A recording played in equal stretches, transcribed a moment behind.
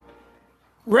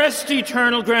Rest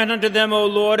eternal grant unto them, O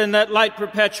Lord, and that light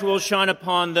perpetual shine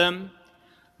upon them.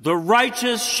 The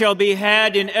righteous shall be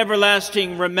had in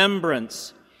everlasting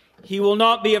remembrance. He will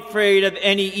not be afraid of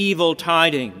any evil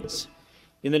tidings.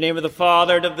 In the name of the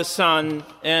Father, and of the Son,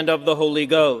 and of the Holy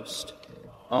Ghost.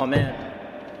 Amen.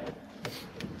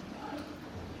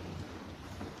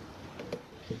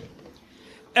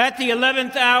 At the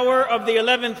 11th hour of the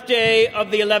 11th day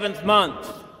of the 11th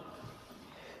month.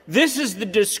 This is the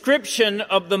description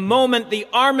of the moment the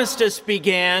armistice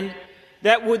began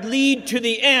that would lead to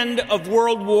the end of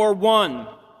World War I.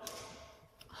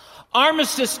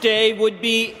 Armistice Day would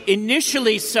be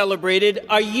initially celebrated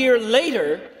a year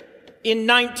later in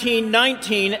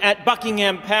 1919 at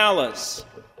Buckingham Palace.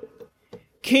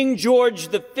 King George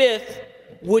V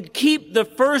would keep the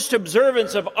first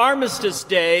observance of Armistice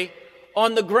Day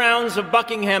on the grounds of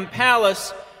Buckingham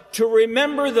Palace to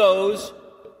remember those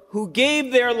who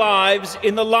gave their lives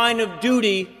in the line of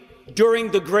duty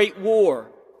during the Great War.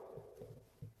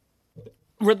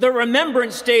 The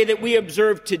Remembrance Day that we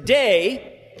observe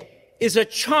today is a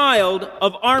child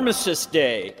of Armistice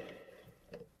Day.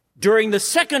 During the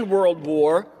Second World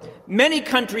War, many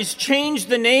countries changed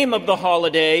the name of the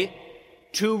holiday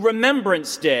to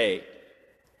Remembrance Day.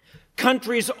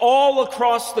 Countries all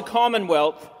across the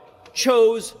Commonwealth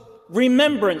chose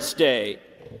Remembrance Day.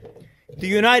 The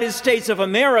United States of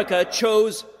America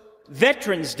chose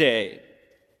Veterans Day.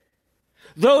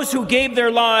 Those who gave their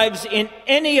lives in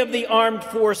any of the armed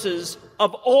forces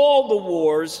of all the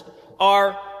wars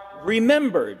are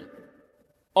remembered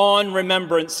on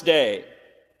Remembrance Day.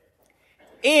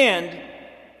 And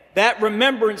that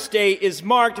Remembrance Day is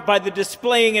marked by the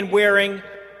displaying and wearing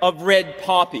of red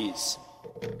poppies.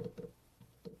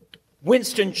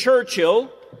 Winston Churchill,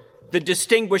 the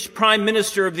distinguished Prime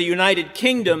Minister of the United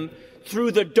Kingdom,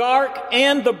 through the dark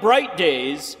and the bright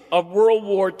days of World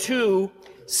War II,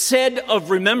 said of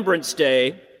Remembrance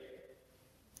Day,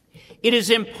 "It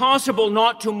is impossible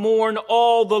not to mourn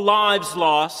all the lives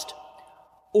lost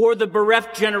or the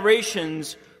bereft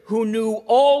generations who knew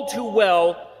all too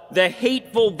well the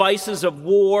hateful vices of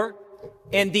war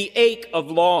and the ache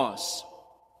of loss.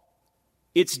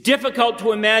 It's difficult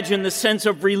to imagine the sense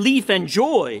of relief and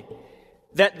joy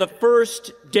that the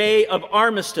first day of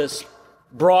armistice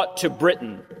brought to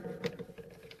Britain."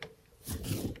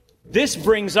 This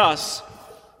brings us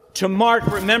to mark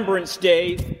Remembrance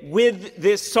Day with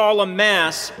this solemn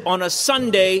Mass on a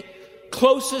Sunday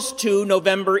closest to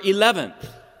November 11th.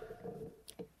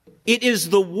 It is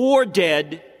the war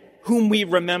dead whom we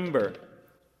remember,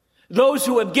 those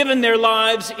who have given their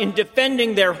lives in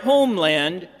defending their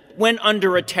homeland when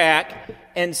under attack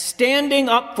and standing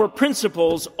up for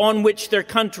principles on which their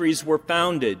countries were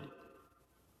founded.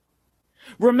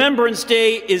 Remembrance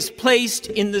Day is placed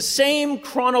in the same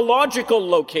chronological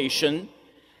location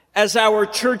as our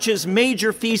church's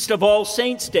major feast of All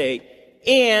Saints' Day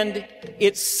and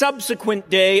its subsequent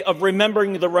day of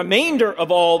remembering the remainder of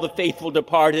all the faithful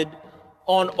departed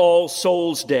on All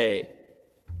Souls' Day.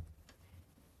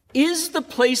 Is the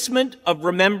placement of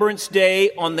Remembrance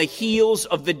Day on the heels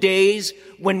of the days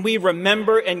when we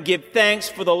remember and give thanks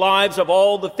for the lives of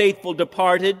all the faithful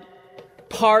departed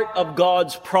part of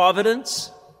God's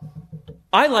providence?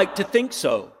 I like to think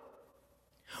so.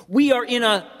 We are in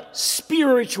a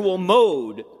spiritual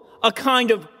mode, a kind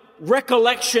of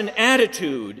recollection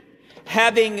attitude,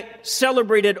 having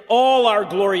celebrated all our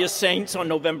glorious saints on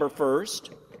November 1st,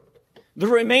 the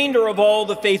remainder of all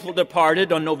the faithful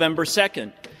departed on November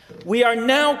 2nd. We are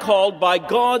now called by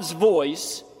God's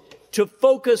voice to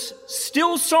focus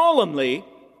still solemnly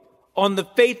on the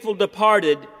faithful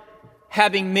departed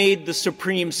having made the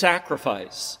supreme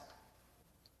sacrifice.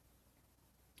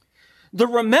 The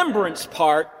remembrance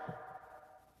part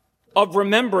of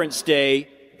Remembrance Day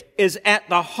is at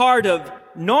the heart of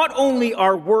not only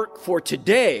our work for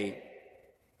today,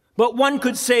 but one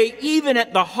could say even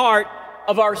at the heart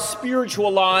of our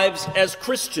spiritual lives as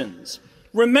Christians.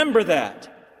 Remember that.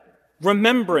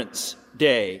 Remembrance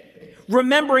Day.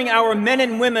 Remembering our men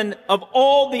and women of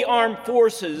all the armed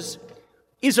forces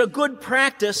is a good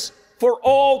practice for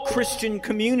all Christian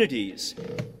communities.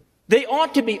 They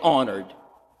ought to be honored,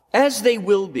 as they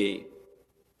will be.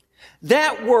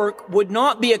 That work would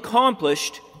not be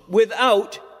accomplished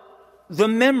without the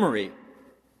memory.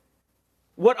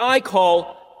 What I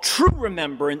call true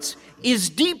remembrance is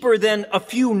deeper than a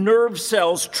few nerve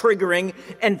cells triggering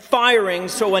and firing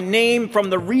so a name from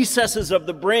the recesses of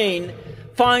the brain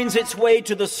finds its way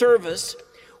to the surface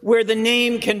where the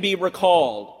name can be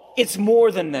recalled. It's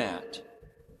more than that.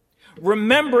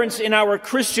 Remembrance in our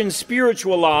Christian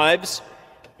spiritual lives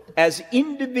as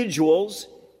individuals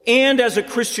and as a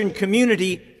Christian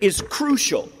community is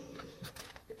crucial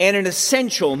and an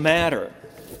essential matter.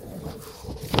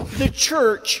 The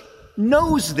church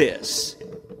knows this.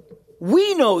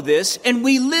 We know this, and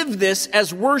we live this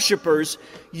as worshipers,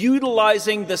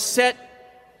 utilizing the set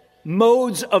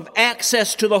modes of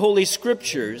access to the Holy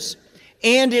Scriptures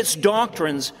and its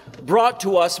doctrines brought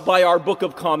to us by our Book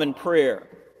of Common Prayer.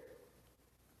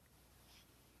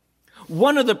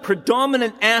 One of the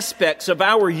predominant aspects of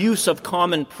our use of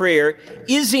common prayer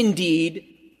is indeed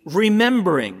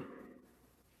remembering.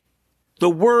 The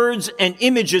words and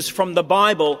images from the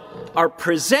Bible are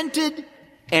presented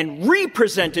and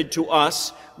represented to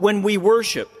us when we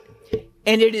worship.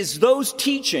 And it is those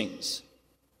teachings,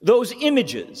 those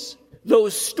images,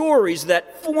 those stories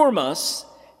that form us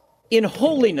in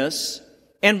holiness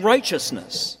and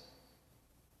righteousness.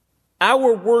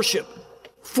 Our worship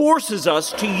forces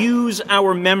us to use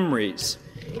our memories.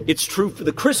 It's true for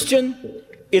the Christian.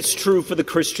 It's true for the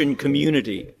Christian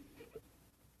community.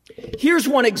 Here's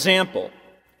one example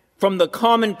from the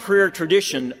common prayer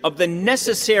tradition of the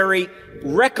necessary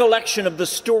recollection of the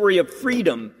story of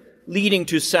freedom leading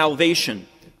to salvation.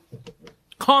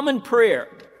 Common prayer.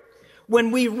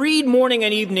 When we read morning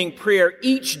and evening prayer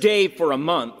each day for a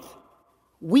month,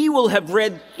 we will have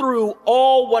read through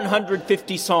all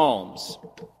 150 Psalms,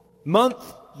 month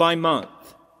by month.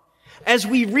 As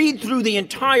we read through the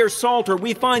entire Psalter,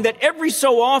 we find that every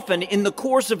so often in the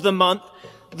course of the month,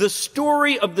 the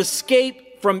story of the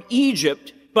escape from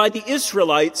Egypt by the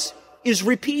Israelites is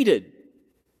repeated.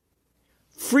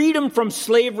 Freedom from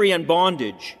slavery and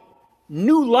bondage,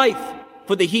 new life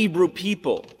for the Hebrew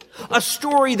people, a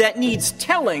story that needs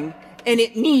telling and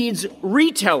it needs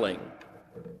retelling.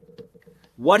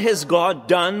 What has God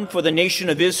done for the nation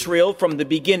of Israel from the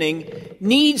beginning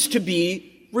needs to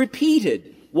be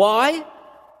repeated. Why?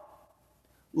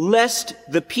 Lest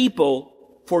the people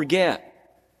forget.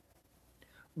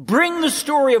 Bring the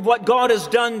story of what God has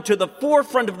done to the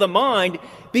forefront of the mind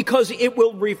because it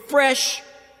will refresh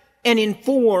and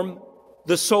inform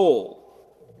the soul.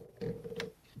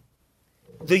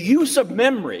 The use of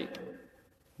memory,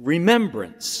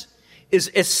 remembrance,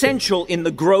 is essential in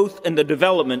the growth and the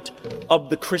development of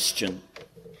the Christian.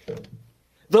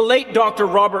 The late Dr.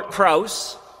 Robert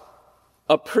Krause,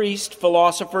 a priest,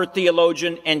 philosopher,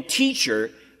 theologian, and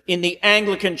teacher in the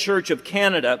Anglican Church of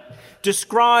Canada,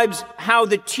 describes how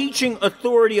the teaching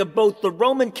authority of both the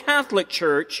Roman Catholic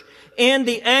Church and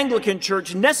the Anglican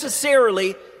Church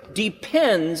necessarily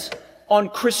depends on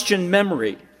Christian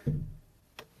memory.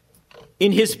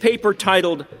 In his paper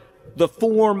titled The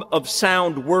Form of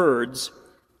Sound Words,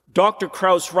 Dr.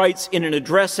 Krause writes in an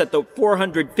address at the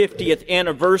 450th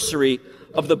anniversary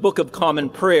of the Book of Common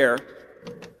Prayer,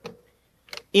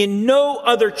 "In no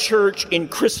other church in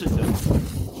Christendom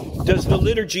does the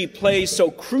liturgy play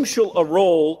so crucial a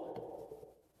role.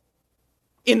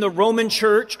 In the Roman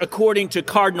Church, according to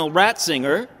Cardinal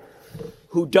Ratzinger,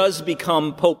 who does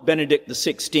become Pope Benedict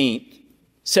XVI,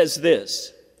 says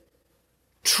this: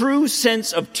 true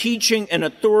sense of teaching and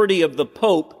authority of the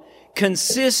Pope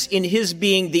consists in his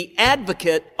being the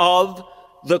advocate of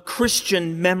the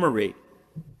Christian memory.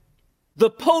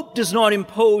 The Pope does not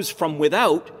impose from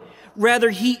without, rather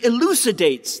he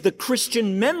elucidates the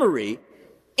Christian memory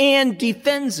and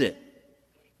defends it.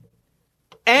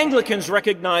 Anglicans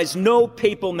recognize no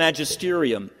papal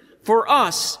magisterium. For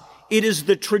us, it is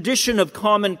the tradition of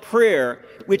common prayer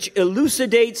which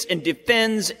elucidates and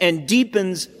defends and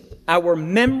deepens our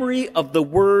memory of the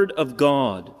Word of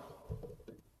God.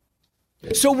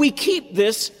 So we keep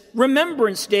this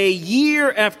Remembrance Day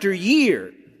year after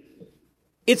year.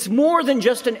 It's more than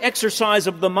just an exercise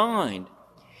of the mind.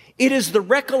 It is the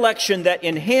recollection that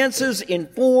enhances,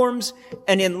 informs,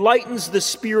 and enlightens the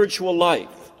spiritual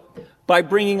life by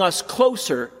bringing us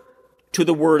closer to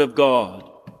the Word of God.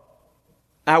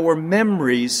 Our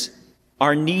memories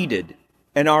are needed,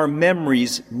 and our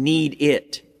memories need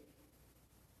it.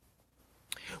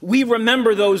 We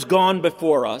remember those gone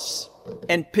before us,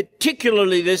 and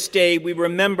particularly this day we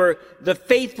remember the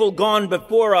faithful gone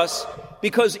before us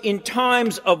because in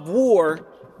times of war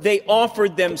they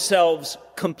offered themselves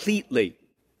completely.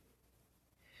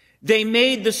 They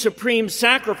made the supreme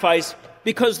sacrifice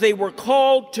because they were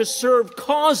called to serve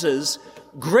causes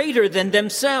greater than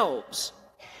themselves,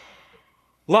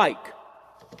 like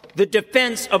the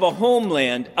defense of a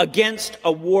homeland against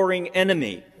a warring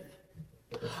enemy,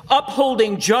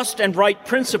 upholding just and right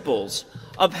principles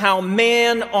of how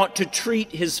man ought to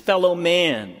treat his fellow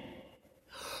man,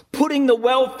 putting the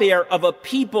welfare of a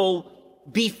people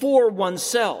before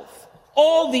oneself.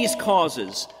 All these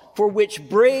causes for which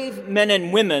brave men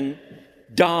and women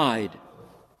died.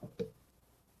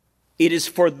 It is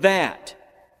for that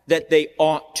they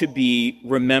ought to be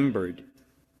remembered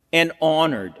and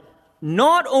honored,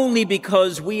 not only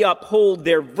because we uphold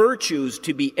their virtues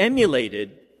to be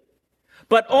emulated,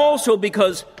 but also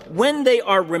because when they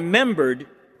are remembered,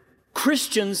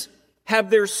 Christians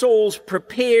have their souls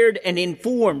prepared and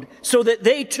informed so that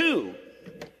they too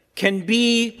can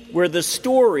be where the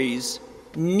stories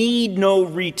need no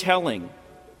retelling,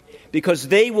 because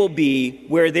they will be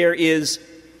where there is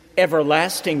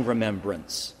everlasting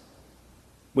remembrance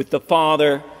with the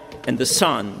Father and the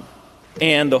Son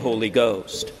and the Holy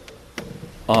Ghost.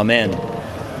 Amen.